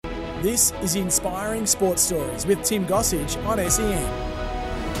This is Inspiring Sports Stories with Tim Gossage on SEN.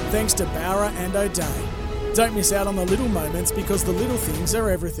 Thanks to Bowra and O'Day. Don't miss out on the little moments because the little things are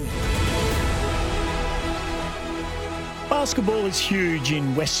everything. Basketball is huge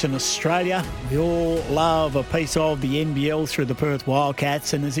in Western Australia. We all love a piece of the NBL through the Perth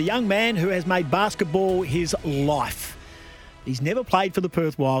Wildcats, and there's a young man who has made basketball his life. He's never played for the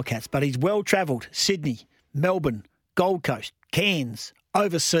Perth Wildcats, but he's well-travelled. Sydney, Melbourne, Gold Coast, Cairns,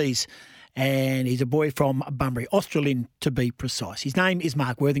 overseas, and he's a boy from Bunbury, Australind to be precise. His name is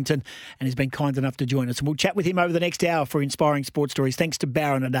Mark Worthington, and he's been kind enough to join us. And we'll chat with him over the next hour for Inspiring Sports Stories. Thanks to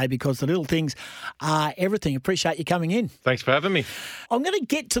Bowra and O'Day, because the little things are everything. Appreciate you coming in. Thanks for having me. I'm going to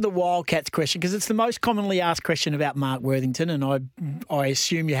get to the Wildcats question because it's the most commonly asked question about Mark Worthington, and I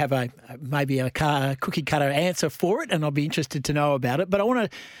assume you have maybe a cookie cutter answer for it, and I'll be interested to know about it. But I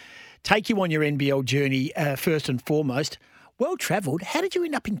want to take you on your NBL journey first and foremost. Well-travelled. How did you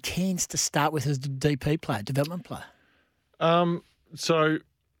end up in Cairns to start with as a DP player, development player? So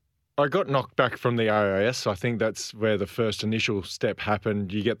I got knocked back from the AIS. I think that's where the first initial step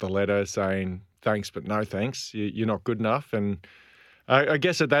happened. You get the letter saying, thanks, but no thanks. You're not good enough. And I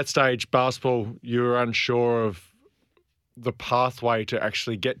guess at that stage, basketball, you were unsure of the pathway to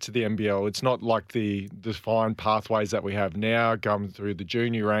actually get to the NBL. It's not like the defined pathways that we have now, going through the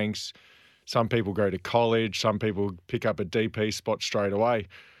junior ranks. Some people go to college. Some people pick up a DP spot straight away.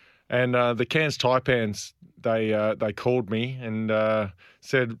 And the Cairns Taipans, they called me and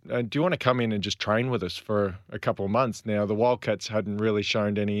said, do you want to come in and just train with us for a couple of months? Now, the Wildcats hadn't really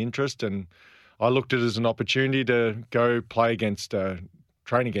shown any interest, and I looked at it as an opportunity to go play against,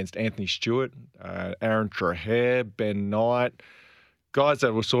 train against Anthony Stewart, Aaron Trahair, Ben Knight, guys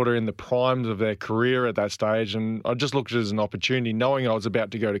that were sort of in the primes of their career at that stage. And I just looked at it as an opportunity, knowing I was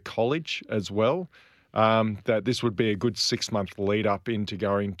about to go to college as well, that this would be a good 6-month lead up into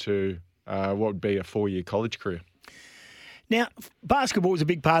going to what would be a 4-year college career. Now, basketball was a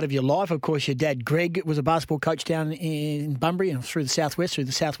big part of your life. Of course, your dad, Greg, was a basketball coach down in Bunbury and through the Southwest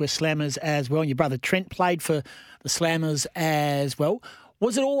Slammers as well. And your brother Trent played for the Slammers as well.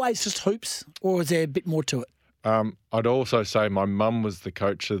 Was it always just hoops, or was there a bit more to it? I'd also say my mum was the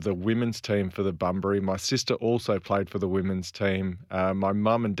coach of the women's team for the Bunbury. My sister also played for the women's team. My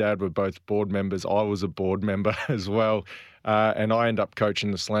mum and dad were both board members. I was a board member as well. And I ended up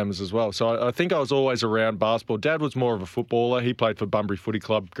coaching the Slammers as well. So I think I was always around basketball. Dad was more of a footballer. He played for Bunbury Footy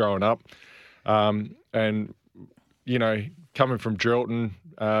Club growing up. And, you know, coming from Geraldton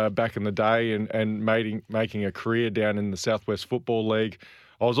back in the day and making a career down in the Southwest Football League,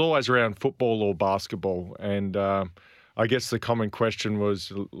 I was always around football or basketball. And I guess the common question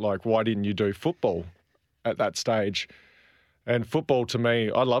was, like, why didn't you do football at that stage? And football, to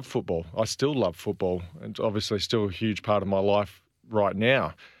me, I love football. I still love football. It's obviously still a huge part of my life right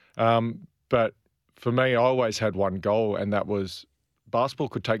now. But for me, I always had one goal, and that was basketball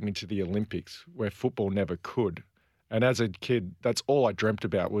could take me to the Olympics, where football never could. And as a kid, that's all I dreamt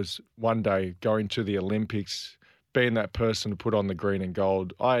about, was one day going to the Olympics, being that person to put on the green and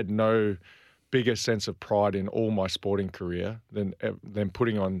gold. I had no bigger sense of pride in all my sporting career than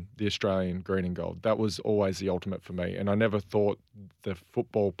putting on the Australian green and gold. That was always the ultimate for me. And I never thought the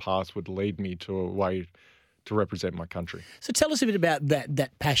football path would lead me to a way to represent my country. So tell us a bit about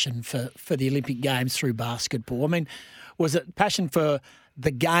that passion for the Olympic Games through basketball. I mean, was it passion for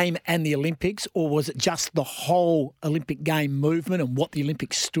the game and the Olympics, or was it just the whole Olympic game movement and what the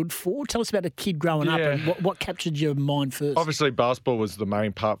Olympics stood for? Tell us about a kid growing up and what captured your mind first. Obviously, basketball was the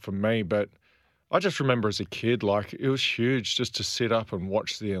main part for me, but I just remember as a kid, like, it was huge just to sit up and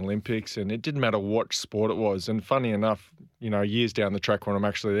watch the Olympics, and it didn't matter what sport it was. And funny enough, you know, years down the track when I'm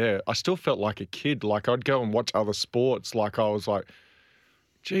actually there, I still felt like a kid. Like, I'd go and watch other sports. Like, I was like,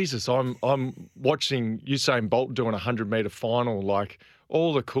 Jesus, I'm watching Usain Bolt doing a 100-metre final, like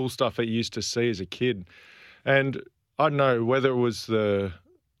all the cool stuff that you used to see as a kid. And I don't know whether it was the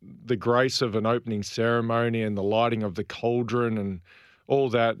grace of an opening ceremony and the lighting of the cauldron and all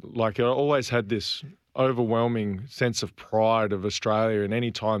that. Like, I always had this overwhelming sense of pride of Australia, and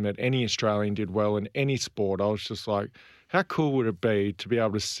any time that any Australian did well in any sport, I was just like, how cool would it be to be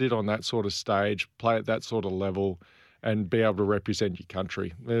able to sit on that sort of stage, play at that sort of level, and be able to represent your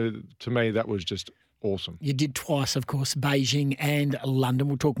country? To me, that was just awesome. You did twice, of course, Beijing and London.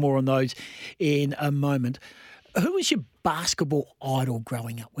 We'll talk more on those in a moment. Who was your basketball idol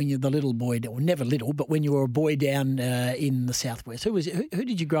growing up when you're the little boy, or never little, but when you were a boy down in the Southwest? Who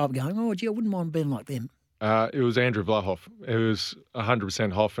did you grow up going, oh, gee, I wouldn't mind being like them? It was Andrew Vlahoff. It was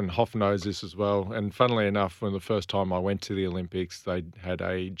 100% Hoff, and Hoff knows this as well. And funnily enough, when the first time I went to the Olympics, they had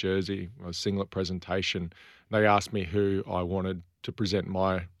a jersey, a singlet presentation. They asked me who I wanted to present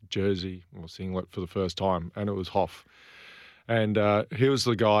my jersey or singlet for the first time, and it was Hoff. And he was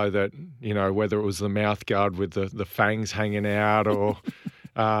the guy that, whether it was the mouth guard with the fangs hanging out or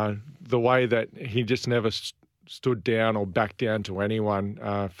the way that he just never stood down or backed down to anyone.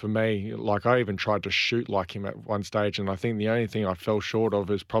 For me, like I even tried to shoot like him at one stage, and I think the only thing I fell short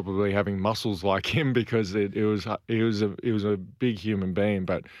of is probably having muscles like him, because he was a big human being.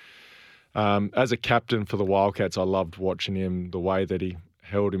 But as a captain for the Wildcats, I loved watching him, the way that he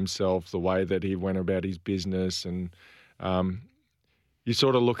held himself, the way that he went about his business. And you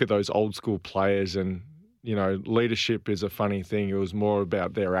sort of look at those old school players, and leadership is a funny thing. It was more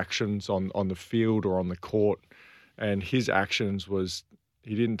about their actions on the field or on the court. And his actions was,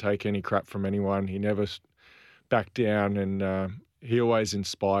 he didn't take any crap from anyone. He never backed down, and he always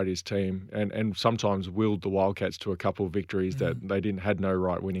inspired his team and sometimes willed the Wildcats to a couple of victories that they had no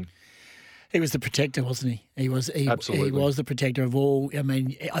right winning. He was the protector, wasn't he? Absolutely. He was the protector of all. I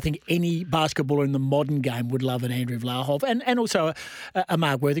mean, I think any basketballer in the modern game would love an Andrew Vlahoff and also a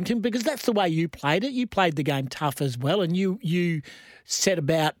Mark Worthington, because that's the way you played it. You played the game tough as well, and you set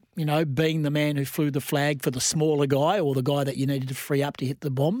about, being the man who flew the flag for the smaller guy or the guy that you needed to free up to hit the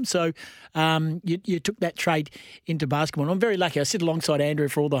bomb. So you took that trait into basketball. And I'm very lucky. I sit alongside Andrew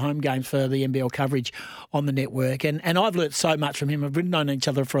for all the home games for the NBL coverage on the network, and I've learnt so much from him. We've known each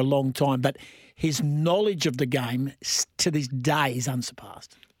other for a long time, but his knowledge of the game to this day is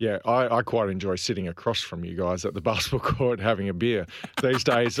unsurpassed. Yeah, I quite enjoy sitting across from you guys at the basketball court having a beer. These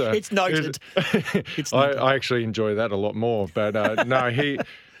days... It's noted. It's noted. I actually enjoy that a lot more. But no,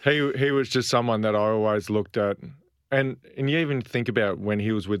 he was just someone that I always looked at. And you even think about when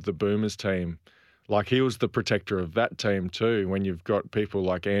he was with the Boomers team, like he was the protector of that team too, when you've got people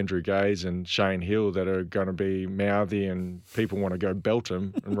like Andrew Gaze and Shane Hill that are going to be mouthy and people want to go belt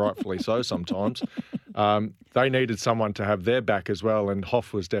him, and rightfully so sometimes. They needed someone to have their back as well, and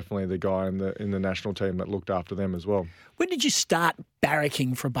Hoff was definitely the guy in the national team that looked after them as well. When did you start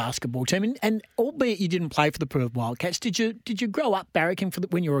barracking for a basketball team? And albeit you didn't play for the Perth Wildcats, did you grow up barracking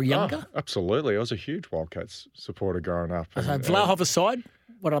when you were younger? Oh, absolutely. I was a huge Wildcats supporter growing up. So Vlahoff aside,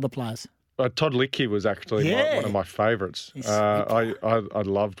 what other players? Todd Lickey was actually one of my favourites. I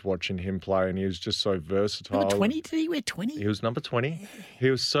loved watching him play, and he was just so versatile. Number 20? Did he wear 20? He was number 20. He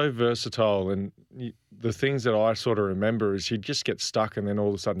was so versatile, and the things that I sort of remember is he'd just get stuck, and then all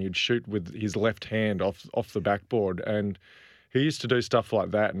of a sudden he'd shoot with his left hand off the backboard, and he used to do stuff like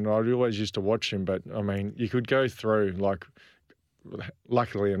that, and I always used to watch him. But, I mean, you could go through, like...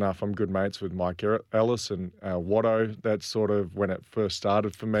 Luckily enough, I'm good mates with Mike Ellis and Watto. That's sort of when it first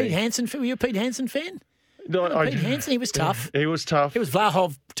started for me. Pete Hansen, were you a Pete Hansen fan? No, Pete Hansen, he was tough. He was tough. He was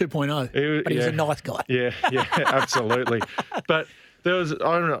Vlahoff 2.0, but he was a nice guy. Yeah, absolutely. But there was,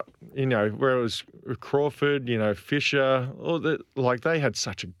 I don't know, where it was Crawford, Fisher, they had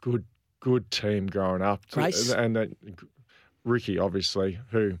such a good team growing up. Grace. And Ricky, obviously,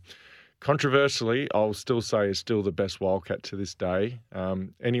 who... Controversially, I'll still say is still the best Wildcat to this day.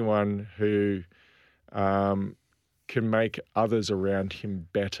 Anyone who can make others around him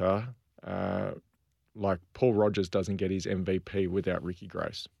better, like Paul Rogers doesn't get his MVP without Ricky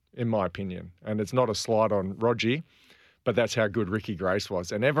Grace, in my opinion. And it's not a slight on Rogie, but that's how good Ricky Grace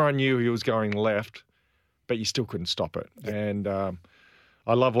was. And everyone knew he was going left, but you still couldn't stop it. Yep. And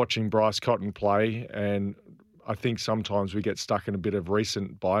I love watching Bryce Cotton play, and I think sometimes we get stuck in a bit of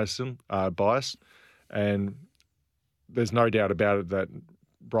recent bias, and there's no doubt about it that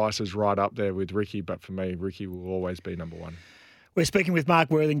Bryce is right up there with Ricky, but for me, Ricky will always be number one. We're speaking with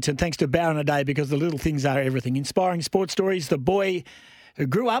Mark Worthington, thanks to Bowen a Day, because the little things are everything. Inspiring sports stories. The boy who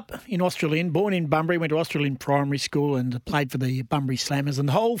grew up in Australind, born in Bunbury, went to Australind Primary School and played for the Bunbury Slammers, and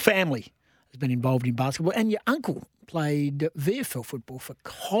the whole family has been involved in basketball. And your uncle played VFL football for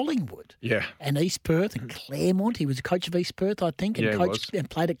Collingwood. Yeah. And East Perth and Claremont. He was a coach of East Perth, I think, and and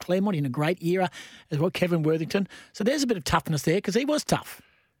played at Claremont in a great era as well, Kevin Worthington. So there's a bit of toughness there, because he was tough.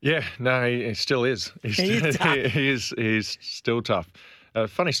 Yeah, no, he still is. He's still tough. A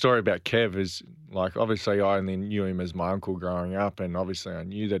funny story about Kev is, like, obviously I only knew him as my uncle growing up, and obviously I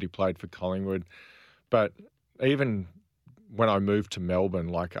knew that he played for Collingwood. But even when I moved to Melbourne,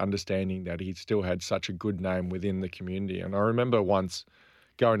 like, understanding that he still had such a good name within the community. And I remember once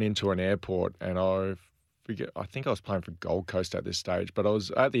going into an airport, and I think I was playing for Gold Coast at this stage, but I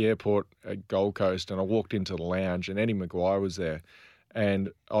was at the airport at Gold Coast, and I walked into the lounge, and Eddie Maguire was there. And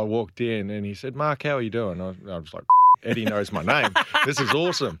I walked in, and he said, "Mark, how are you doing?" I was like, Eddie knows my name. This is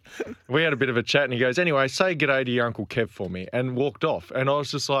awesome. We had a bit of a chat, and he goes, "Anyway, say g'day to your Uncle Kev for me," and walked off. And I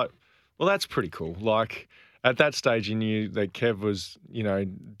was just like, well, that's pretty cool. Like, at that stage, you knew that Kev was,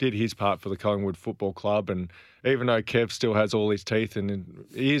 did his part for the Collingwood Football Club, and even though Kev still has all his teeth and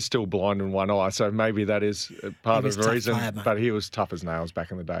he is still blind in one eye, so maybe that is part of the reason. Player, but he was tough as nails back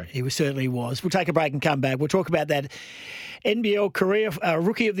in the day. He certainly was. We'll take a break and come back. We'll talk about that NBL career,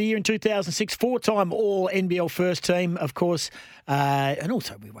 Rookie of the Year in 2006, four-time All-NBL first team, of course. And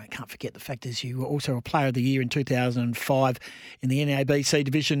also, can't forget the fact is you were also a Player of the Year in 2005 in the NABC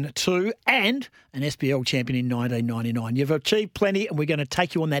Division 2 and an SBL champion in 1999. You've achieved plenty, and we're going to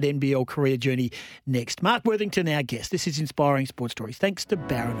take you on that NBL career journey next. Mark Worthington, our guest. This is Inspiring Sports Stories, thanks to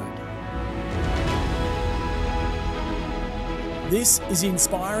Barra Note. This is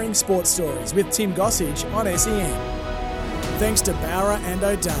Inspiring Sports Stories with Tim Gossage on SEN. Thanks to Barra and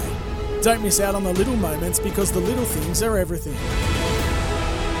O'Day. Don't miss out on the little moments because the little things are everything.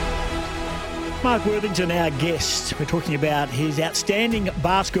 Mark Worthington, our guest. We're talking about his outstanding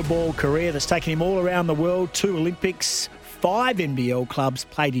basketball career that's taken him all around the world, 2 Olympics, 5 NBL clubs,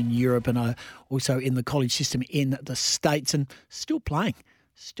 played in Europe and also in the college system in the States, and still playing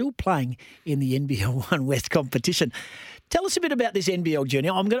in the NBL 1 West competition. Tell us a bit about this NBL journey.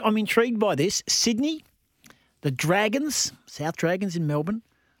 I'm intrigued by this. Sydney, the Dragons, South Dragons in Melbourne.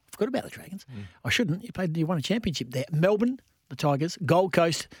 I forgot about the Dragons. I shouldn't. You won a championship there. Melbourne, the Tigers, Gold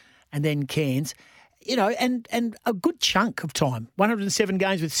Coast, and then Cairns. And a good chunk of time. 107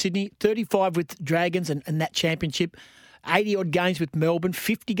 games with Sydney, 35 with Dragons and that championship, 80-odd games with Melbourne,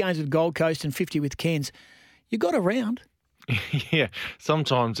 50 games with Gold Coast and 50 with Cairns. You got around. Yeah,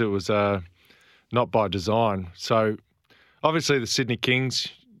 sometimes it was not by design. So obviously the Sydney Kings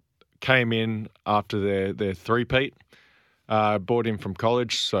came in after their three-peat, bought in from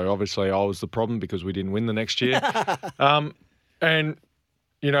college. So obviously I was the problem because we didn't win the next year. And,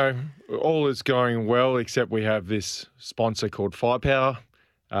 all is going well except we have this sponsor called Firepower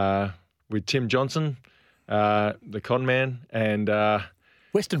with Tim Johnson, the con man, and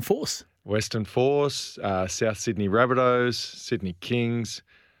Western Force, South Sydney Rabbitohs, Sydney Kings.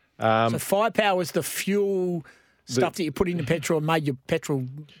 So Firepower was the fuel stuff that you put in the petrol and made your petrol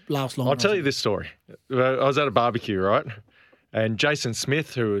last long. I'll tell you this story. I was at a barbecue, right? And Jason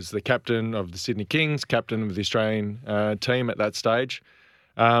Smith, who was the captain of the Sydney Kings, captain of the Australian team at that stage,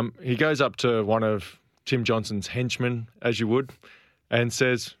 he goes up to one of Tim Johnson's henchmen, as you would, and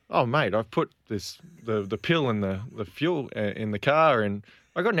says, "Oh, mate, I've put the pill and the fuel in the car and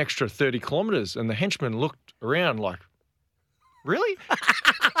I got an extra 30 kilometres." And the henchman looked around like, "Really?"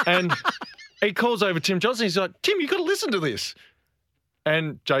 And he calls over Tim Johnson. He's like, "Tim, you got to listen to this."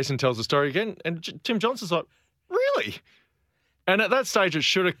 And Jason tells the story again. And Tim Johnson's like, "Really?" And at that stage, it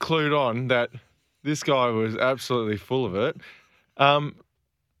should have clued on that this guy was absolutely full of it.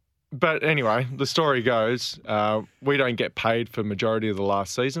 But anyway, the story goes, we don't get paid for majority of the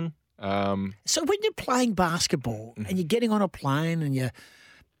last season. So when you're playing basketball and you're getting on a plane and you're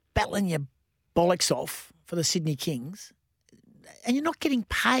battling your bollocks off for the Sydney Kings and you're not getting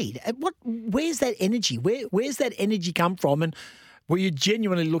paid, where's that energy? Where's that energy come from? And were you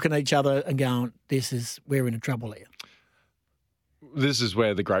genuinely looking at each other and going, we're in trouble here? This is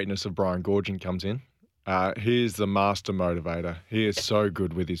where the greatness of Brian Goorjian comes in. He is the master motivator. He is so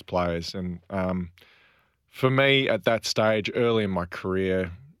good with his players. And for me, at that stage, early in my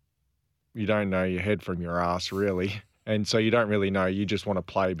career, you don't know your head from your ass, really. And so you don't really know. You just want to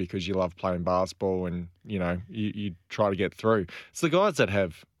play because you love playing basketball and, you try to get through. It's the guys that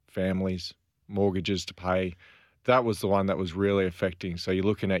have families, mortgages to pay. That was the one that was really affecting. So you're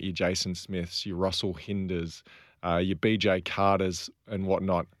looking at your Jason Smiths, your Russell Hinders, your BJ Carters and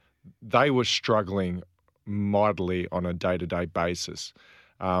whatnot. They were struggling mightily on a day-to-day basis.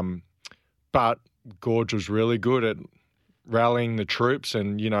 But Gorge was really good at rallying the troops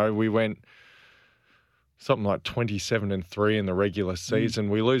and, we went something like 27-3 in the regular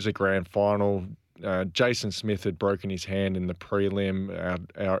season. We lose a grand final. Jason Smith had broken his hand in the prelim.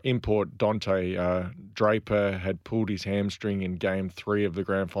 Our import, Dante Draper, had pulled his hamstring in game 3 of the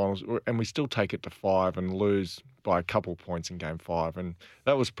grand finals, and we still take it to 5 and lose by a couple points in game 5. And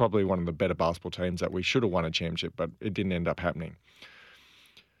that was probably one of the better basketball teams that we should have won a championship, but it didn't end up happening.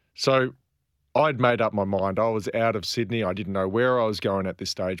 So I'd made up my mind. I was out of Sydney. I didn't know where I was going at this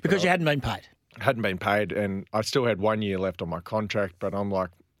stage. Because you hadn't been paid. Hadn't been paid, and I still had 1 year left on my contract, but I'm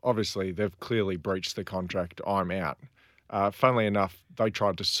like, obviously, they've clearly breached the contract. I'm out. Funnily enough, they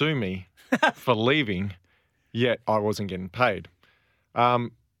tried to sue me for leaving, yet I wasn't getting paid.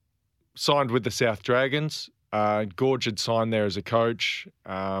 Signed with the South Dragons. Gorge had signed there as a coach.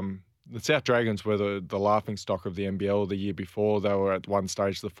 The South Dragons were the laughing stock of the NBL the year before. They were at one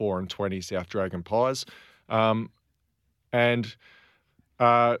stage the 4-20 South Dragon Pies. And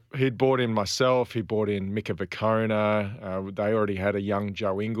He'd brought in myself. He brought in Mika Vicona. They already had a young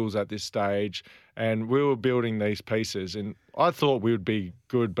Joe Ingles at this stage. And we were building these pieces. And I thought we would be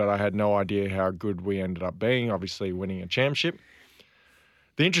good, but I had no idea how good we ended up being, obviously winning a championship.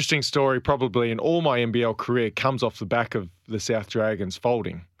 The interesting story probably in all my NBL career comes off the back of the South Dragons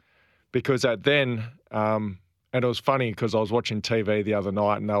folding. Because then, and it was funny because I was watching TV the other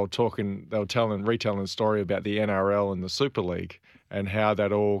night and they were retelling the story about the NRL and the Super League and how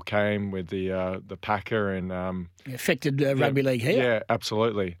that all came with the Packer and It affected rugby league here. Yeah,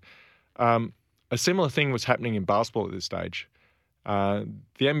 absolutely. A similar thing was happening in basketball at this stage. The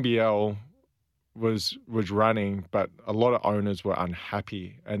NBL was running, but a lot of owners were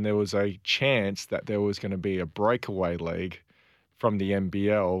unhappy, and there was a chance that there was going to be a breakaway league from the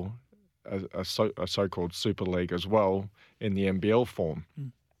NBL, a so-called Super League as well, in the NBL form.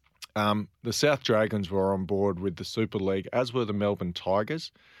 The South Dragons were on board with the Super League, as were the Melbourne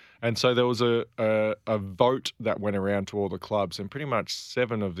Tigers. And so there was a vote that went around to all the clubs, and pretty much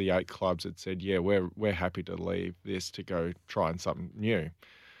 7 of the 8 clubs had said, yeah, we're happy to leave this to go trying something new.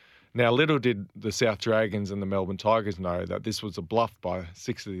 Now, little did the South Dragons and the Melbourne Tigers know that this was a bluff by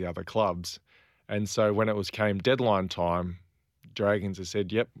 6 of the other clubs. And so when it came deadline time, Dragons have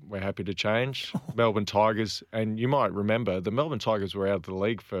said, yep, we're happy to change. Melbourne Tigers, and you might remember, the Melbourne Tigers were out of the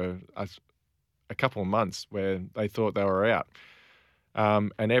league for a couple of months where they thought they were out.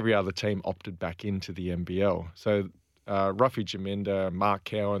 And every other team opted back into the NBL. So Ruffy Jaminda, Mark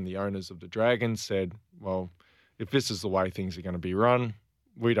Cowan, the owners of the Dragons said, well, if this is the way things are going to be run,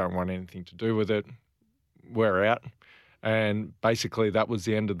 we don't want anything to do with it. We're out. And basically that was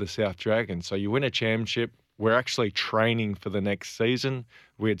the end of the South Dragons. So you win a championship. We're actually training for the next season.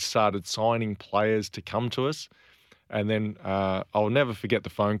 We had started signing players to come to us. And then I'll never forget the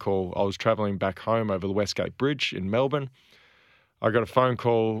phone call. I was travelling back home over the Westgate Bridge in Melbourne. I got a phone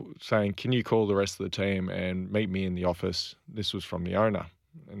call saying, can you call the rest of the team and meet me in the office? This was from the owner.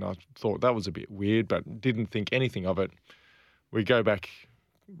 And I thought that was a bit weird, but didn't think anything of it. We go back,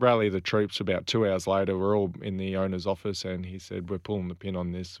 rally the troops. About 2 hours later, we're all in the owner's office, and he said, we're pulling the pin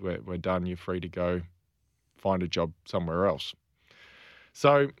on this. We're done. You're free to go find a job somewhere else.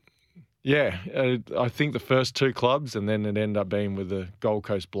 So, yeah, I think the first 2 clubs, and then it ended up being with the Gold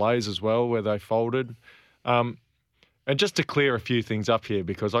Coast Blaze as well, where they folded. And just to clear a few things up here,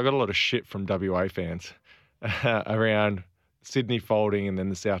 because I got a lot of shit from WA fans around Sydney folding and then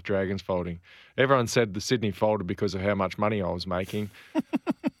the South Dragons folding. Everyone said the Sydney folded because of how much money I was making.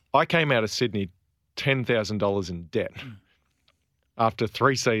 I came out of Sydney $10,000 in debt after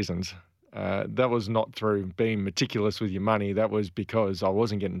 3 seasons. That was not through being meticulous with your money. That was because I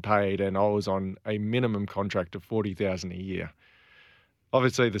wasn't getting paid and I was on a minimum contract of $40,000 a year.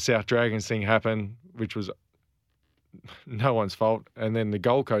 Obviously, the South Dragons thing happened, which was no one's fault. And then the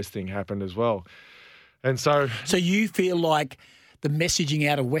Gold Coast thing happened as well. And so you feel like the messaging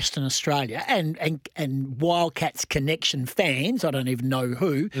out of Western Australia and Wildcats connection fans, I don't even know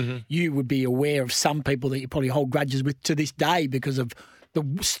who, you would be aware of some people that you probably hold grudges with to this day because of the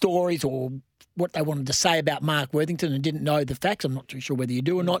stories or what they wanted to say about Mark Worthington and didn't know the facts. I'm not too sure whether you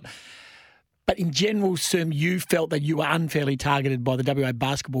do or not. But in general, Sim, you felt that you were unfairly targeted by the WA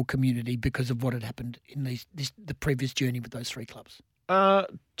basketball community because of what had happened in the previous journey with those 3 clubs.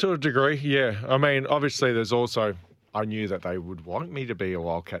 To a degree, yeah. I mean, obviously there's also, I knew that they would want me to be a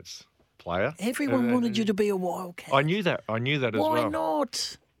Wildcats player. Everyone wanted you to be a Wildcat. I knew that as well. Why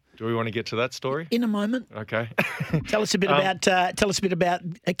not? Do we want to get to that story? In a moment. Okay. Tell us a bit about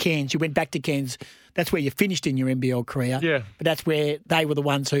Cairns. You went back to Cairns. That's where you finished in your NBL career. Yeah. But that's where they were the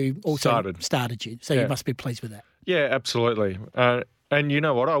ones who also started you. So you must be pleased with that. Yeah, absolutely. And you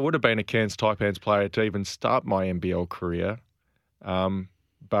know what? I would have been a Cairns Taipans player to even start my NBL career.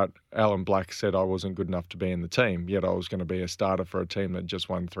 But Alan Black said I wasn't good enough to be in the team, yet I was going to be a starter for a team that just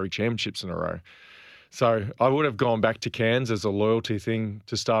won 3 championships in a row. So I would have gone back to Cairns as a loyalty thing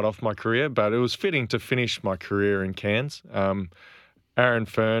to start off my career, but it was fitting to finish my career in Cairns. Aaron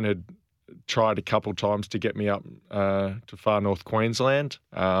Fern had tried a couple times to get me up to far north Queensland.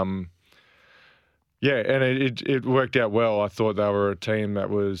 And it worked out well. I thought they were a team that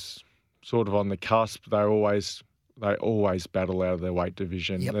was sort of on the cusp. They always battle out of their weight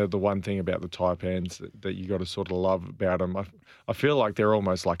division. Yep. They're the one thing about the Taipans that you got to sort of love about them. I feel like they're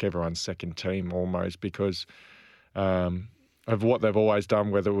almost like everyone's second team almost because of what they've always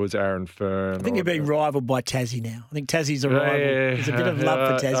done, whether it was Aaron Fern. I think they're being rivaled by Tassie now. I think Tassie's a rival. There's a bit of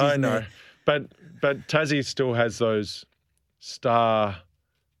love for Tassie. I know. But Tassie still has those star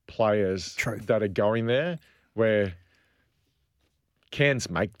players that are going there where Cairns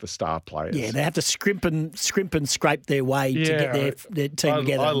make the star players. Yeah, they have to scrimp and scrape their way to get their team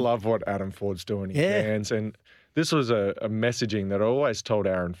together. I love what Adam Ford's doing in Cairns. And this was a messaging that I always told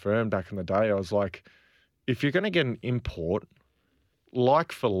Aaron Fern back in the day. I was like, if you're going to get an import,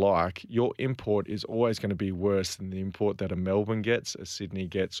 like for like, your import is always going to be worse than the import that a Melbourne gets, a Sydney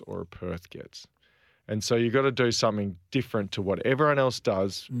gets, or a Perth gets. And so you've got to do something different to what everyone else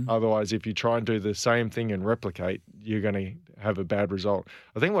does. Otherwise, if you try and do the same thing and replicate, you're going to have a bad result.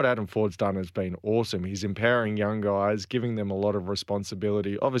 I think what Adam Ford's done has been awesome. He's empowering young guys, giving them a lot of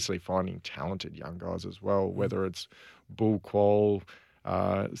responsibility, obviously finding talented young guys as well, whether it's Bull Quall,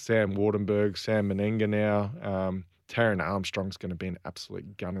 Sam Wardenberg, Sam Menenga now. Taron Armstrong's going to be an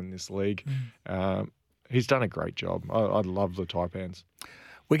absolute gun in this league. He's done a great job. I love the Taipans.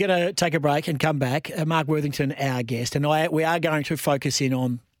 We're going to take a break and come back. Mark Worthington, our guest, and we are going to focus in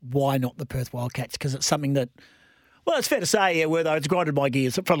on why not the Perth Wildcats, because it's something that, well, it's fair to say, Wortho, it's grinded my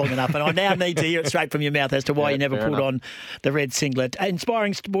gears for long enough, and I now need to hear it straight from your mouth as to why you never pulled on the red singlet.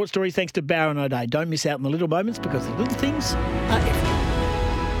 Inspiring sports stories thanks to Barra and O'Day. Don't miss out on the little moments, because the little things are everything.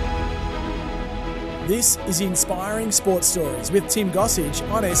 This is Inspiring Sports Stories with Tim Gossage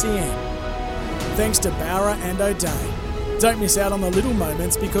on SEN. Thanks to Barra and O'Day. Don't miss out on the little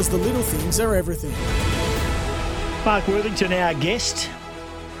moments, because the little things are everything. Mark Worthington, our guest,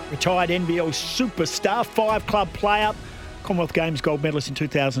 retired NBL superstar, 5-club player, Commonwealth Games gold medalist in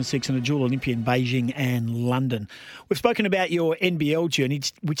 2006 and a dual Olympian in Beijing and London. We've spoken about your NBL journey,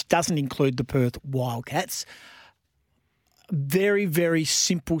 which doesn't include the Perth Wildcats. Very, very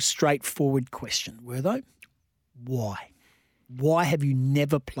simple, straightforward question, Wortho. Why? Why have you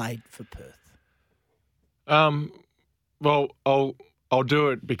never played for Perth? Well, I'll do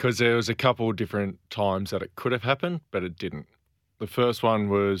it because there was a couple of different times that it could have happened, but it didn't. The first one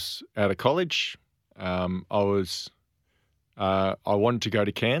was out of college. I wanted to go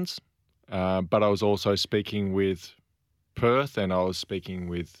to Cairns, but I was also speaking with Perth and I was speaking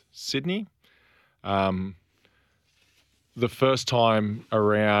with Sydney. The first time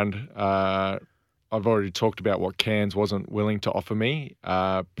around, I've already talked about what Cairns wasn't willing to offer me.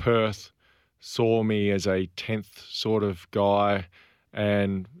 Perth saw me as a 10th sort of guy,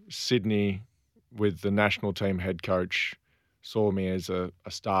 and Sydney, with the national team head coach, saw me as a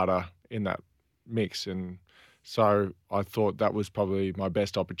starter in that mix. And so I thought that was probably my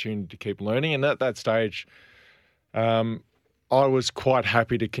best opportunity to keep learning. And at that stage, I was quite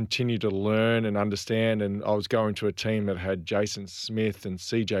happy to continue to learn and understand. And I was going to a team that had Jason Smith and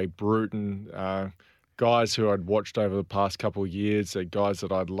CJ Bruton, guys who I'd watched over the past couple of years, guys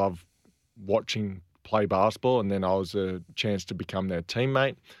that I'd loved watching play basketball, and then I was a chance to become their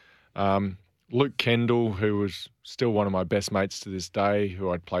teammate. Luke Kendall, who was still one of my best mates to this day, who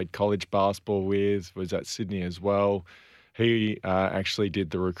I'd played college basketball with, was at Sydney as well. He actually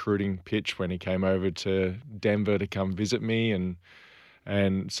did the recruiting pitch when he came over to Denver to come visit me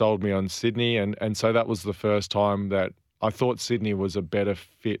and sold me on Sydney. And so that was the first time that I thought Sydney was a better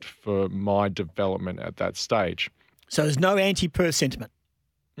fit for my development at that stage. So there's no anti-Perth sentiment?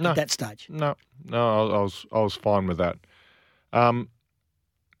 No, at that stage? No, I was fine with that.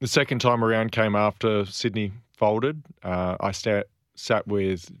 The second time around came after Sydney folded. I sat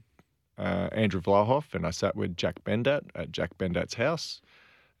with Andrew Vlahoff and I sat with Jack Bendat at Jack Bendat's house,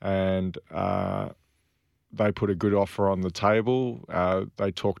 and they put a good offer on the table.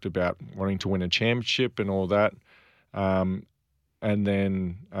 They talked about wanting to win a championship and all that. And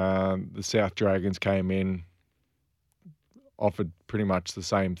then the South Dragons came in, offered pretty much the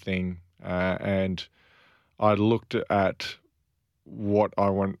same thing. And I looked at what I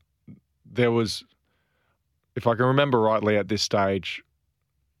want. There was, if I can remember rightly at this stage,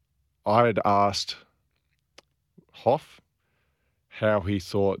 I had asked Hoff how he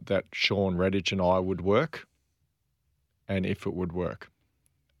thought that Sean Redditch and I would work and if it would work.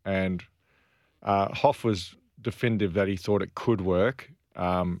 And Hoff was definitive that he thought it could work,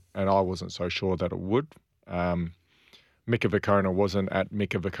 and I wasn't so sure that it would. Mika Vukona wasn't at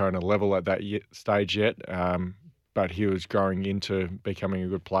Mika Vukona level at that stage yet, but he was growing into becoming a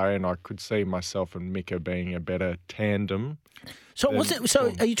good player, and I could see myself and Mika being a better tandem. So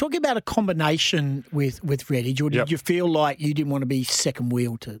are you talking about a combination with Redditch, or did you feel like you didn't want to be second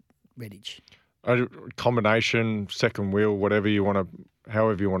wheel to Redditch? A combination, second wheel, however you want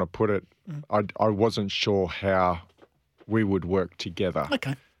to put it. I wasn't sure how we would work together.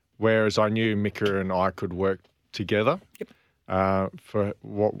 Okay. Whereas I knew Mika and I could work together. Yep. For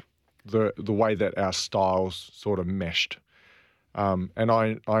what the way that our styles sort of meshed. And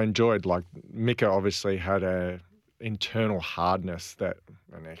I enjoyed, like, Mika obviously had an external hardness that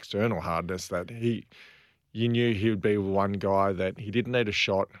he you knew he would be one guy that he didn't need a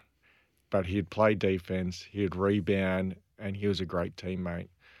shot, but he'd play defense, he'd rebound, and he was a great teammate.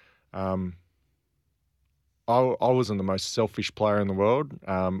 I wasn't the most selfish player in the world.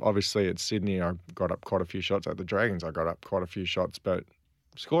 Obviously, at Sydney, I got up quite a few shots. At the Dragons, I got up quite a few shots, but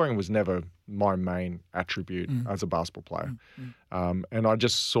scoring was never my main attribute as a basketball player. And I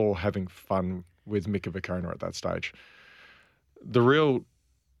just saw having fun with Mika Vukona at that stage. The real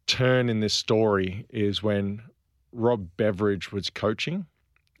turn in this story is when Rob Beveridge was coaching.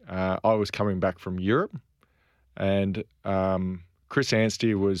 I was coming back from Europe, and Chris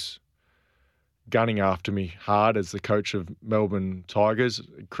Anstey was gunning after me hard as the coach of Melbourne Tigers.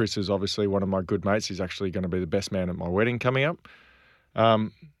 Chris is obviously one of my good mates. He's actually going to be the best man at my wedding coming up.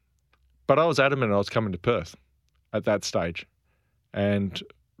 But I was adamant I was coming to Perth at that stage. And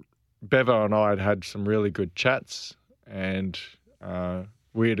Bevo and I had some really good chats, and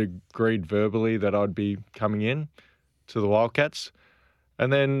we had agreed verbally that I'd be coming in to the Wildcats.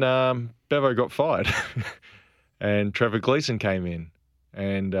 And then Bevo got fired and Trevor Gleeson came in.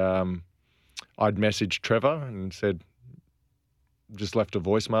 And I'd messaged Trevor and said, just left a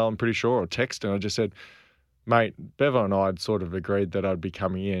voicemail, I'm pretty sure, or text, and I just said, mate, Bevo and I had sort of agreed that I'd be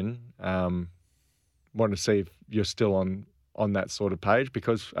coming in. Want to see if you're still on that sort of page,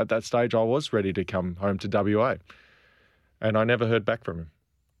 because at that stage I was ready to come home to WA. And I never heard back from him.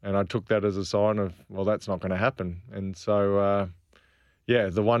 And I took that as a sign of, well, that's not going to happen. And so,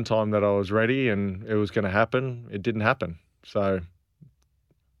 the one time that I was ready and it was going to happen, it didn't happen. So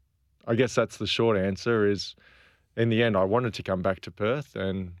I guess that's the short answer is, in the end, I wanted to come back to Perth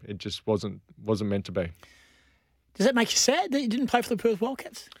and it just wasn't meant to be. Does that make you sad that you didn't play for the Perth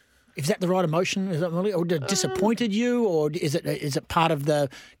Wildcats? Is that the right emotion? Is that, or did it disappointed you, or is it part of the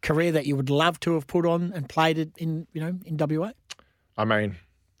career that you would love to have put on and played it in WA? I mean,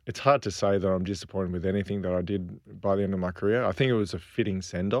 it's hard to say that I'm disappointed with anything that I did by the end of my career. I think it was a fitting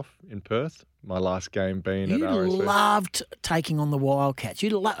send-off in Perth, my last game being at RAC. You loved taking on the Wildcats.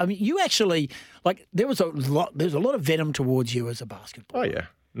 You actually, there was a lot of venom towards you as a basketballer. Oh, yeah.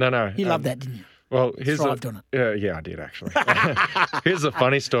 No. You loved that, didn't you? Well, thrived on it. Yeah, I did actually. Here's a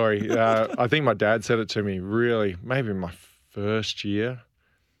funny story. I think my dad said it to me really, maybe my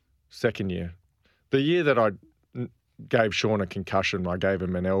second year. The year that I gave Sean a concussion, I gave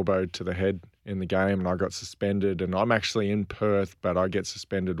him an elbow to the head in the game and I got suspended, and I'm actually in Perth, but I get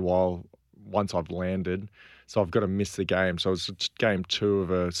suspended once I've landed. So I've got to miss the game. So it's game 2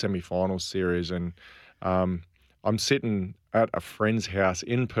 of a semi-final series, and I'm sitting at a friend's house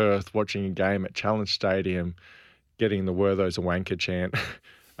in Perth watching a game at Challenge Stadium, getting the Wertho's a wanker chant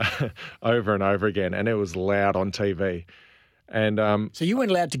over and over again, and it was loud on TV. And so you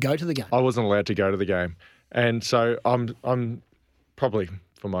weren't allowed to go to the game? I wasn't allowed to go to the game. And so I'm probably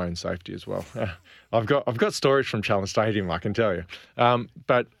for my own safety as well. I've got stories from Challenge Stadium, I can tell you.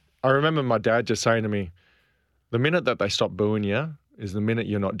 But I remember my dad just saying to me, the minute that they stop booing you is the minute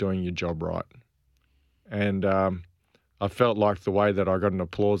you're not doing your job right. And I felt like the way that I got an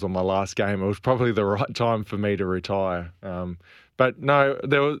applause on my last game, it was probably the right time for me to retire. But no,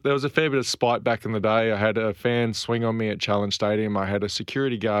 there was a fair bit of spite back in the day. I had a fan swing on me at Challenge Stadium. I had a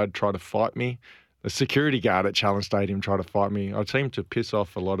security guard try to fight me. The security guard at Challenge Stadium tried to fight me. I seemed to piss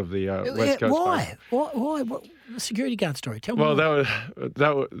off a lot of the West Coast. Why? Why? What the security guard story? Tell me. Well,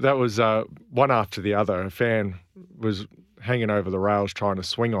 that was one after the other. A fan was hanging over the rails trying to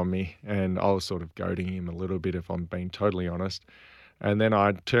swing on me, and I was sort of goading him a little bit, if I'm being totally honest. And then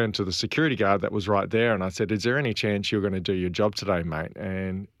I turned to the security guard that was right there, and I said, "Is there any chance you're going to do your job today, mate?"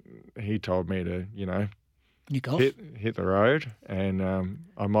 And he told me to, hit the road, and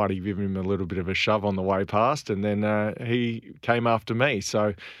I might have given him a little bit of a shove on the way past, and then he came after me.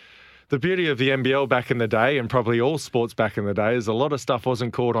 So the beauty of the NBL back in the day, and probably all sports back in the day, is a lot of stuff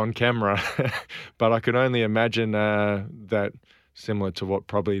wasn't caught on camera. But I could only imagine that, similar to what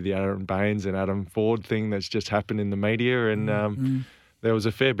probably the Aaron Baines and Adam Ford thing that's just happened in the media, and there was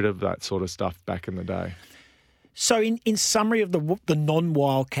a fair bit of that sort of stuff back in the day. So in summary of the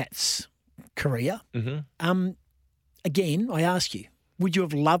non-Wildcats career, again, I ask you, would you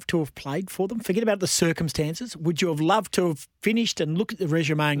have loved to have played for them? Forget about the circumstances. Would you have loved to have finished and looked at the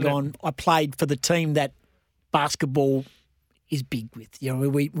resume and gone, I played for the team that basketball is big with?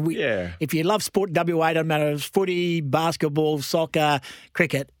 If you love sport, WA, doesn't matter if it's footy, basketball, soccer,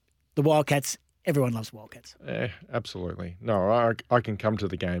 cricket, the Wildcats, everyone loves Wildcats. Yeah, absolutely. No, I can come to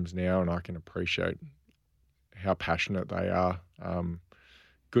the games now and I can appreciate how passionate they are.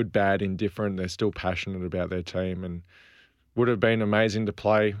 Good, bad, indifferent, they're still passionate about their team, and would have been amazing to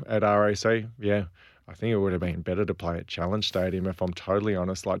play at RAC. Yeah. I think it would have been better to play at Challenge Stadium, if I'm totally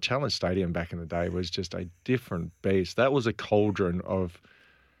honest. Like, Challenge Stadium back in the day was just a different beast. That was a cauldron of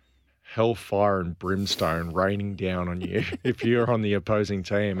hellfire and brimstone raining down on you if you're on the opposing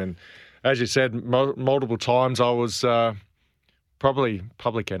team. And as you said, multiple times I was probably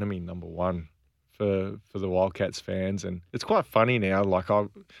public enemy number one for the Wildcats fans. And it's quite funny now. Like, I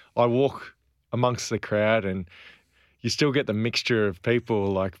walk amongst the crowd and you still get the mixture of people.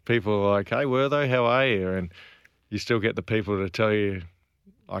 Like, people are like, "Hey, Wortho, how are you?" And you still get the people to tell you,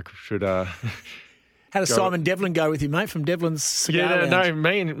 I should... How does Simon Devlin go with you, mate, from Devlin's Cigar Lounge? No,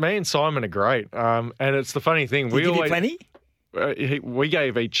 me and Simon are great. And it's the funny thing. Did he give you plenty? We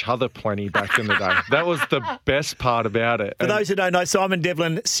gave each other plenty back in the day. That was the best part about it. For those who don't know, Simon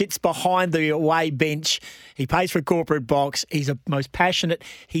Devlin sits behind the away bench. He pays for a corporate box. He's the most passionate.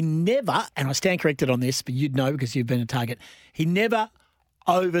 He never, and I stand corrected on this, but you'd know because you've been a target, he never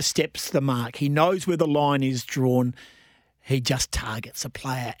oversteps the mark. He knows where the line is drawn. He just targets a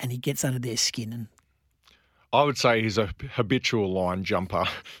player and he gets under their skin. And I would say he's a habitual line jumper.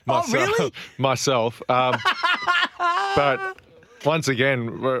 Really? Myself. But once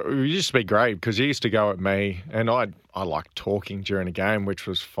again, we used to be great because he used to go at me, and I liked talking during a game, which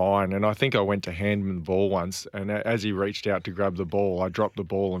was fine. And I think I went to hand him the ball once, and as he reached out to grab the ball, I dropped the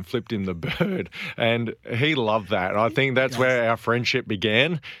ball and flipped him the bird. And he loved that. And I think that's where our friendship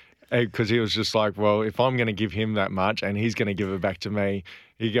began, because he was just like, well, if I'm going to give him that much and he's going to give it back to me,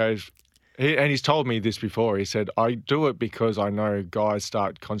 he goes... and he's told me this before. He said, I do it because I know guys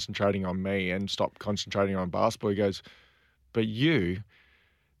start concentrating on me and stop concentrating on basketball. He goes, but you,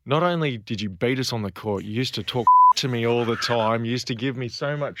 not only did you beat us on the court, you used to talk to me all the time. You used to give me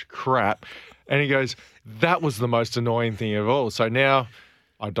so much crap. And he goes, that was the most annoying thing of all. So now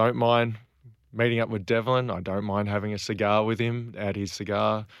I don't mind meeting up with Devlin. I don't mind having a cigar with him at his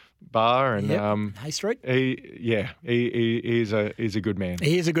cigar bar. And Hay Street. He's a good man.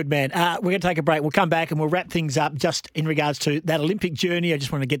 He is a good man. We're going to take a break. We'll come back and we'll wrap things up just in regards to that Olympic journey. I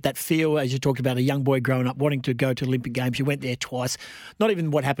just want to get that feel, as you talked about a young boy growing up wanting to go to Olympic Games. You went there twice. Not even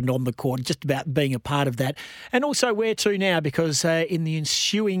what happened on the court, just about being a part of that. And also where to now, because in the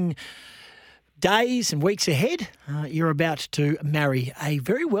ensuing days and weeks ahead, you're about to marry a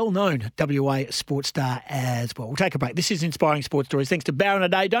very well-known WA sports star as well. We'll take a break. This is Inspiring Sports Stories. Thanks to Barron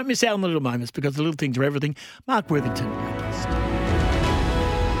O'Day. Don't miss out on the little moments, because the little things are everything. Mark Worthington.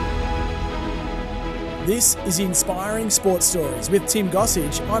 This is Inspiring Sports Stories with Tim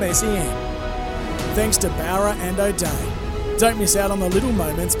Gossage on SEN. Thanks to Barra and O'Day. Don't miss out on the little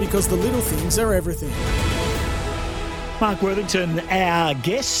moments, because the little things are everything. Mark Worthington, our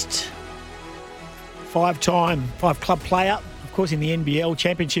guest. Five-club player, of course, in the NBL,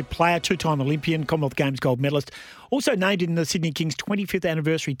 championship player, two-time Olympian, Commonwealth Games gold medalist, also named in the Sydney Kings 25th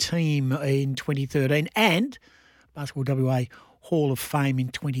anniversary team in 2013 and Basketball WA Hall of Fame in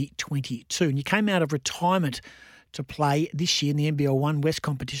 2022. And you came out of retirement to play this year in the NBL 1 West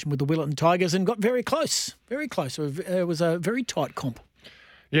competition with the Willetton Tigers and got very close, very close. It was a very tight comp.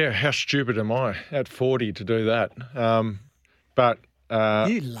 Yeah, how stupid am I at 40 to do that?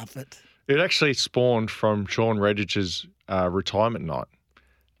 You love it. It actually spawned from Sean Redich's retirement night.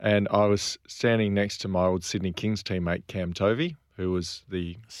 And I was standing next to my old Sydney Kings teammate, Cam Tovey, who was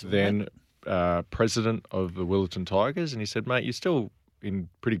the then president of the Willetton Tigers. And he said, mate, you're still in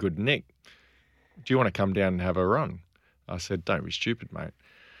pretty good nick. Do you want to come down and have a run? I said, don't be stupid, mate.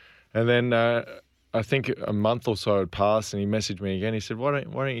 And then I think a month or so had passed, and he messaged me again. He said, why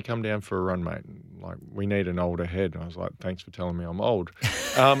don't you come down for a run, mate? Like, we need an older head. And I was like, thanks for telling me I'm old.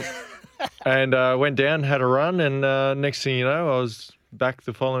 And went down, had a run, and next thing you know, I was back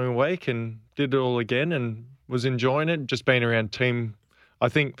the following week and did it all again and was enjoying it, just being around team. I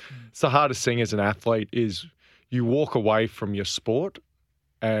think it's the hardest thing as an athlete is you walk away from your sport,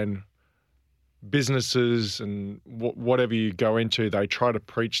 and businesses and whatever you go into, they try to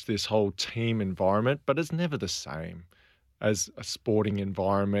preach this whole team environment, but it's never the same as a sporting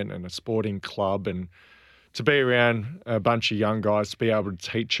environment and a sporting club. And to be around a bunch of young guys, to be able to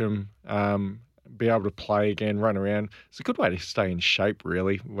teach them, be able to play again, run around, it's a good way to stay in shape,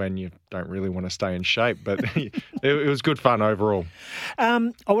 really, when you don't really want to stay in shape. But it was good fun overall. I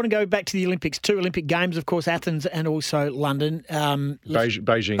want to go back to the Olympics, 2 Olympic Games, of course, Athens and also London.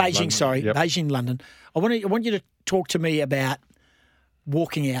 Beijing, London. I want you to talk to me about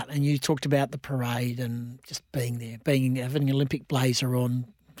walking out, and you talked about the parade and just being there, having an Olympic blazer on,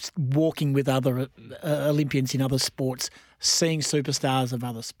 walking with other Olympians in other sports, seeing superstars of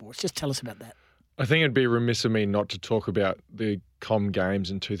other sports. Just tell us about that. I think it'd be remiss of me not to talk about the Com Games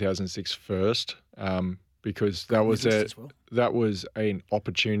in 2006 first. because As well. that was an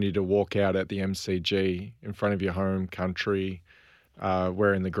opportunity to walk out at the MCG in front of your home country,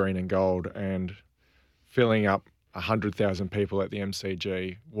 wearing the green and gold, and filling up 100,000 people at the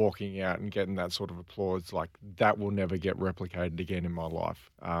MCG, walking out and getting that sort of applause. Like, that will never get replicated again in my life.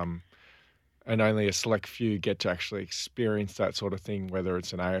 And only a select few get to actually experience that sort of thing, whether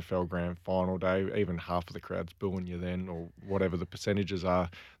it's an AFL grand final day, even half of the crowd's booing you then, or whatever the percentages are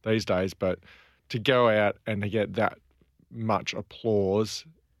these days. But to go out and to get that much applause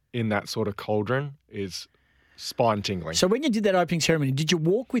in that sort of cauldron is spine-tingling. So when you did that opening ceremony, did you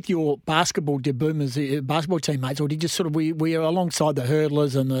walk with your basketball basketball teammates, or did you sort of were you alongside the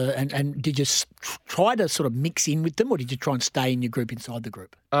hurdlers and did you try to sort of mix in with them, or did you try and stay in your group inside the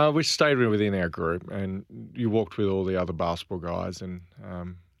group? We stayed within our group, and you walked with all the other basketball guys, and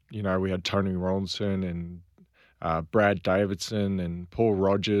we had Tony Ronson and Brad Davidson and Paul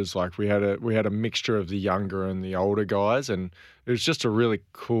Rogers. Like, we had a mixture of the younger and the older guys, and it was just a really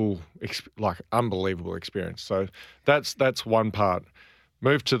cool, unbelievable experience. So that's one part.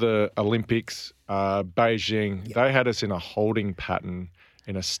 Moved to the Olympics, Beijing. Yep. They had us in a holding pattern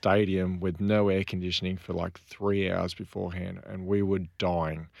in a stadium with no air conditioning for like 3 hours beforehand, and we were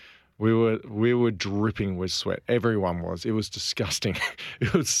dying. We were dripping with sweat. Everyone was. It was disgusting.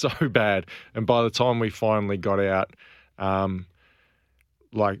 It was so bad. And by the time we finally got out,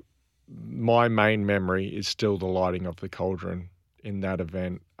 my main memory is still the lighting of the cauldron in that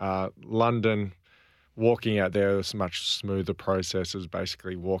event. London, walking out there was a much smoother process. It was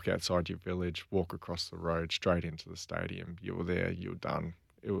basically walk outside your village, walk across the road, straight into the stadium. You were there, you were done.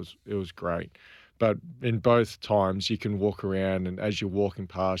 It was great. But in both times, you can walk around, and as you're walking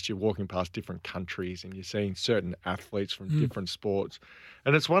past different countries, and you're seeing certain athletes from different sports.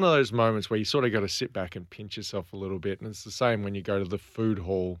 And it's one of those moments where you sort of got to sit back and pinch yourself a little bit. And it's the same when you go to the food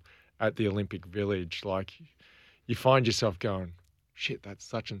hall at the Olympic Village. Like, you find yourself going, shit, that's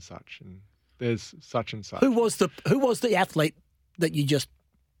such and such, and there's such and such. Who was the athlete that you just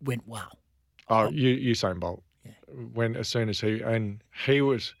went, wow? Oh, Usain Bolt. Yeah.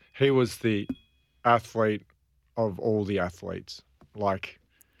 He was the athlete of all the athletes. Like,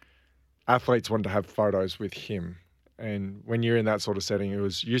 athletes wanted to have photos with him. And when you're in that sort of setting, it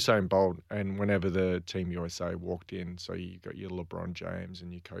was Usain Bolt, and whenever the Team USA walked in, so you got your LeBron James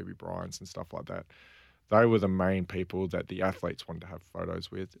and your Kobe Bryants and stuff like that, they were the main people that the athletes wanted to have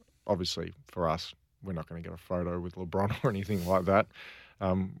photos with. Obviously, for us, we're not going to get a photo with LeBron or anything like that.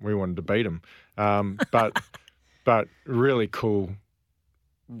 We wanted to beat him. But really cool.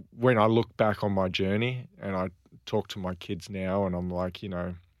 When I look back on my journey and I talk to my kids now, and I'm like,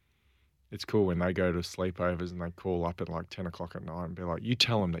 it's cool when they go to sleepovers and they call up at like 10 o'clock at night and be like, you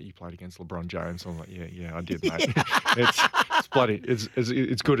tell them that you played against LeBron James. I'm like, yeah, I did, mate. It's bloody,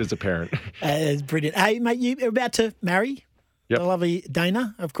 it's good as a parent. It's brilliant. Hey, mate, you're about to marry the lovely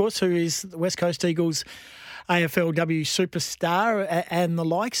Dana, of course, who is the West Coast Eagles AFLW superstar and the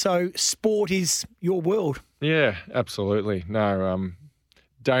like. So sport is your world. Yeah, absolutely. No,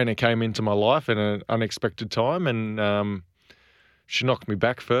 Dana came into my life in an unexpected time, and she knocked me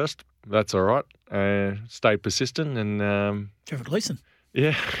back first. That's all right. Stayed persistent and... Trevor Gleeson.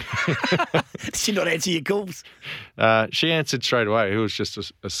 Yeah. Did she not answer your calls? She answered straight away. It was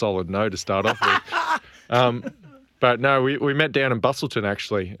just a solid no to start off with. But no, we met down in Bustleton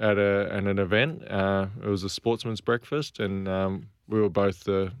actually at an event. It was a sportsman's breakfast, and we were both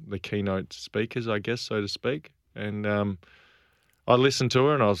the keynote speakers, I guess, so to speak. And I listened to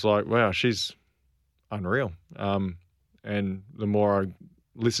her and I was like, wow, she's unreal. And the more I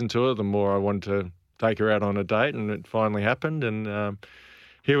listened to her, the more I wanted to take her out on a date, and it finally happened. And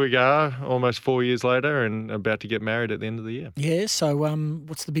here we go, almost 4 years later, and about to get married at the end of the year. Yeah, so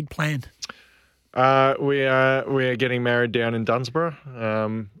what's the big plan? We are getting married down in Dunsborough,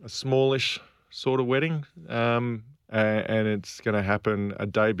 a smallish sort of wedding, and it's going to happen a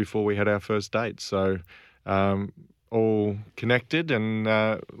day before we had our first date. So all connected,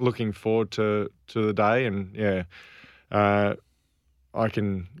 and looking forward to the day. And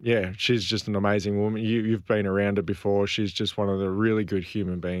she's just an amazing woman. You've been around her before. She's just one of the really good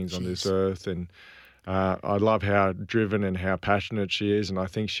human beings on this earth, and I love how driven and how passionate she is, and I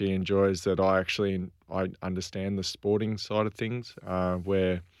think she enjoys that I understand the sporting side of things,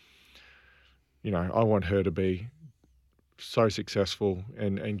 where, I want her to be so successful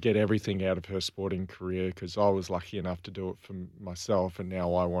and get everything out of her sporting career, because I was lucky enough to do it for myself, and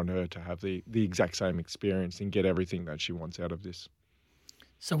now I want her to have the exact same experience and get everything that she wants out of this.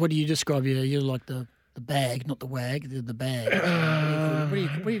 So what do you describe? You're like the bag, not the wag, the bag.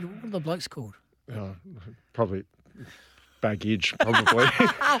 What are the blokes called? Probably baggage, probably.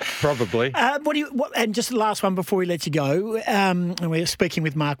 Probably. And just the last one before we let you go, and we're speaking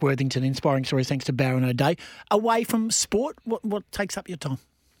with Mark Worthington, Inspiring Stories, thanks to Barron O'Day. Away from sport, what takes up your time?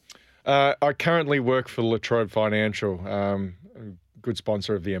 I currently work for Latrobe Financial, a good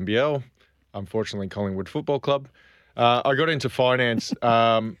sponsor of the NBL, unfortunately Collingwood Football Club. I got into finance.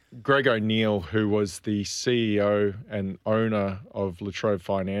 Greg O'Neill, who was the CEO and owner of Latrobe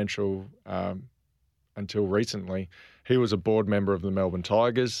Financial until recently, he was a board member of the Melbourne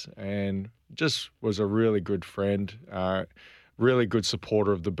Tigers and just was a really good friend, really good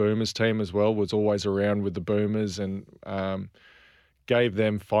supporter of the Boomers team as well, was always around with the Boomers and gave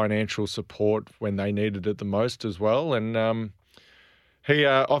them financial support when they needed it the most as well. And he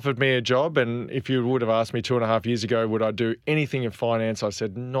offered me a job, and if you would have asked me 2.5 years ago, would I do anything in finance, I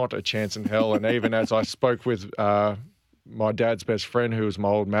said, not a chance in hell. And even as I spoke with my dad's best friend, who was my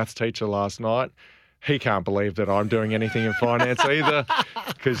old maths teacher last night, he can't believe that I'm doing anything in finance either,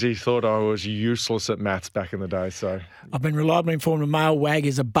 because he thought I was useless at maths back in the day. So I've been reliably informed a male wag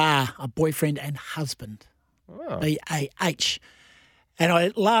is a boyfriend and husband. Oh. BAH.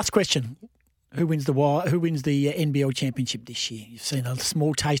 And last question. Who wins the NBL championship this year? You've seen a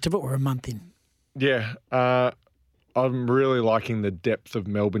small taste of it. We're a month in. Yeah. I'm really liking the depth of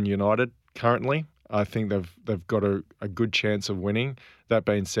Melbourne United currently. I think they've got a good chance of winning. That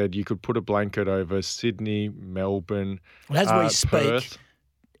being said, you could put a blanket over Sydney, Melbourne, well, as we speak, Perth.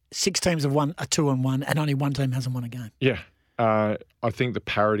 6 teams have won a 2-1, and only 1 team hasn't won a game. Yeah. I think the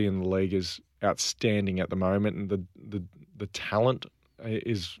parity in the league is outstanding at the moment, and the talent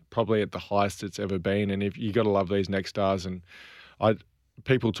is probably at the highest it's ever been. And if you got to love these next stars, and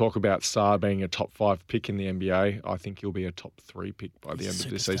people talk about Sarr being a top 5 pick in the NBA. I think he'll be a top 3 pick by the end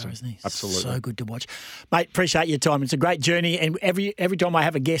of this season. Isn't he? Absolutely. So good to watch. Mate, appreciate your time. It's a great journey. And every time I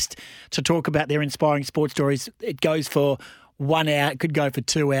have a guest to talk about their inspiring sports stories, it goes for 1 hour. It could go for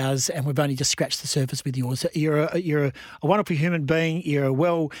 2 hours. And we've only just scratched the surface with yours. You're a wonderful human being. You're a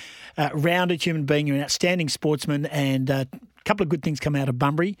well-rounded human being. You're an outstanding sportsman. And a couple of good things come out of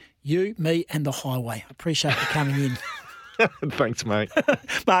Bunbury. You, me and the highway. I appreciate you coming in. Thanks, mate.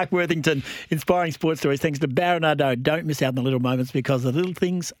 Mark Worthington, Inspiring Sports Stories. Thanks to Barron O'Day. Don't miss out on the little moments, because the little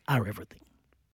things are everything.